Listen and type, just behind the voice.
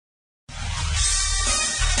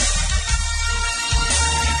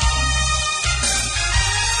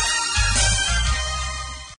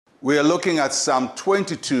We are looking at Psalm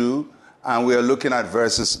 22, and we are looking at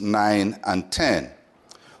verses 9 and 10.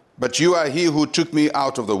 But you are he who took me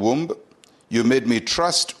out of the womb. You made me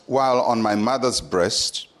trust while on my mother's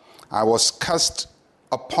breast. I was cast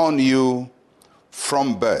upon you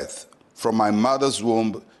from birth. From my mother's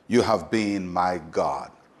womb, you have been my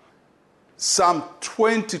God. Psalm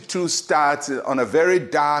 22 starts on a very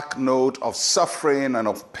dark note of suffering and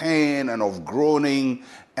of pain and of groaning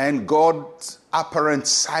and God's apparent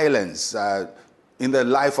silence in the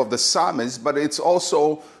life of the psalmist, but it's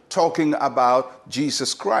also talking about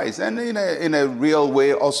Jesus Christ, and in a real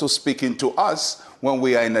way also speaking to us when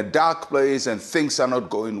we are in a dark place and things are not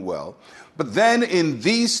going well. But then in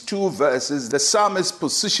these two verses, the psalmist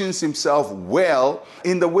positions himself well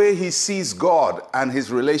in the way he sees God and his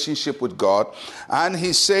relationship with God. And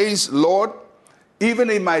he says, Lord, even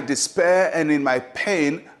in my despair and in my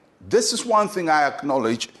pain, this is one thing I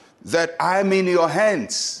acknowledge, that I'm in your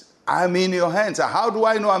hands. I'm in your hands. How do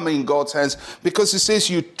I know I'm in God's hands? Because he says,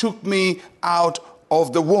 you took me out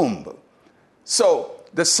of the womb. So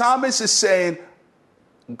the psalmist is saying,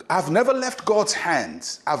 I've never left God's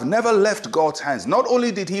hands. I've never left God's hands. Not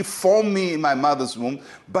only did he form me in my mother's womb,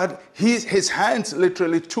 but his hands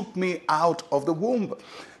literally took me out of the womb.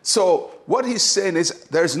 So what he's saying is,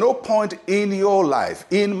 there's no point in your life,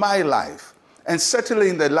 in my life, and certainly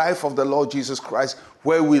in the life of the Lord Jesus Christ,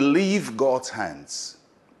 where we leave God's hands.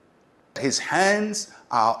 His hands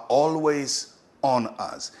are always on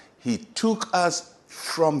us. He took us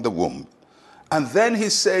from the womb. And then he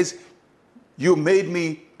says, you made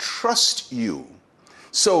me trust you.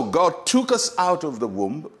 So God took us out of the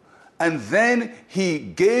womb, and then he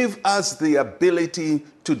gave us the ability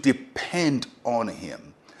to depend on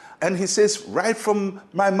him. And he says, right from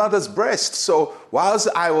my mother's breast. So whilst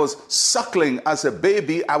I was suckling as a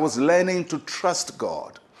baby, I was learning to trust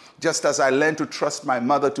God. Just as I learned to trust my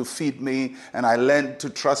mother to feed me, and I learned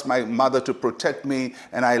to trust my mother to protect me,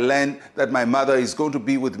 and I learned that my mother is going to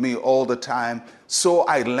be with me all the time, so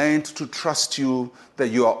I learned to trust you, that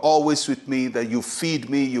you are always with me, that you feed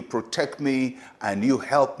me, you protect me, and you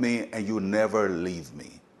help me, and you never leave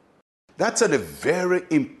me. That's a very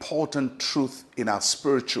important truth in our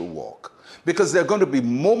spiritual walk, because there are going to be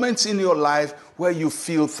moments in your life where you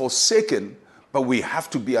feel forsaken, but we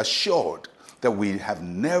have to be assured that we have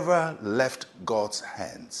never left God's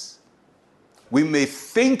hands. We may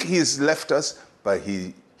think he's left us, but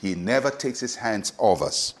he never takes his hands off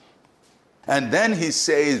us. And then he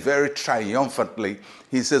says very triumphantly,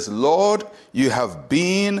 he says, Lord, you have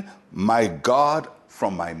been my God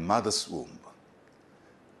from my mother's womb.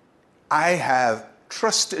 I have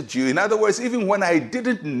trusted you. In other words, even when I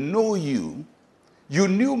didn't know you, you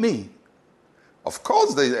knew me. Of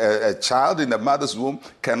course, a child in the mother's womb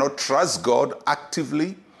cannot trust God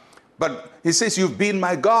actively, but he says, you've been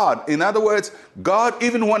my God. In other words, God,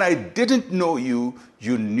 even when I didn't know you,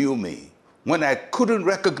 you knew me. When I couldn't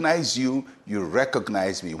recognize you, you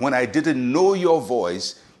recognized me. When I didn't know your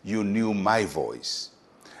voice, you knew my voice.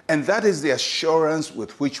 And that is the assurance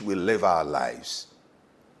with which we live our lives,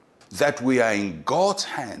 that we are in God's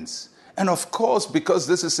hands. And of course, because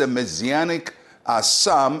this is a messianic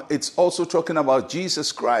psalm, it's also talking about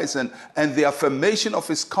Jesus Christ and the affirmation of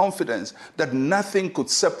his confidence that nothing could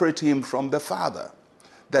separate him from the Father,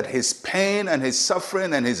 that his pain and his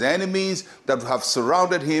suffering and his enemies that have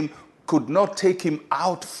surrounded him could not take him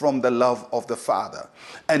out from the love of the Father.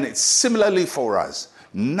 And it's similarly for us.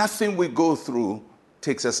 Nothing we go through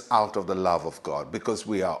takes us out of the love of God, because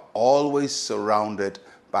we are always surrounded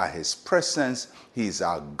by his presence. He's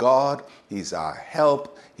our God, he's our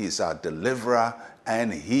help, he's our deliverer,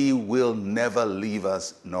 and he will never leave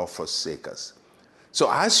us nor forsake us. So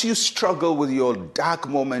as you struggle with your dark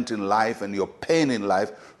moment in life and your pain in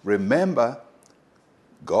life, remember,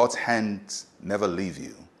 God's hands never leave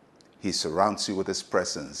you. He surrounds you with his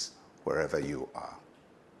presence wherever you are.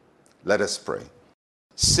 Let us pray.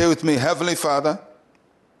 Say with me, Heavenly Father,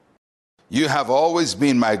 you have always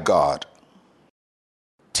been my God.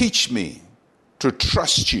 Teach me to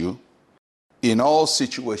trust you in all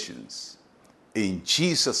situations. In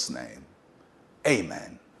Jesus' name,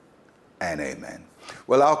 amen and amen.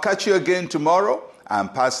 Well, I'll catch you again tomorrow. I'm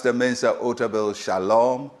Pastor Mensa Otabil.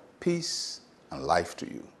 Shalom, peace, and life to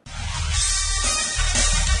you.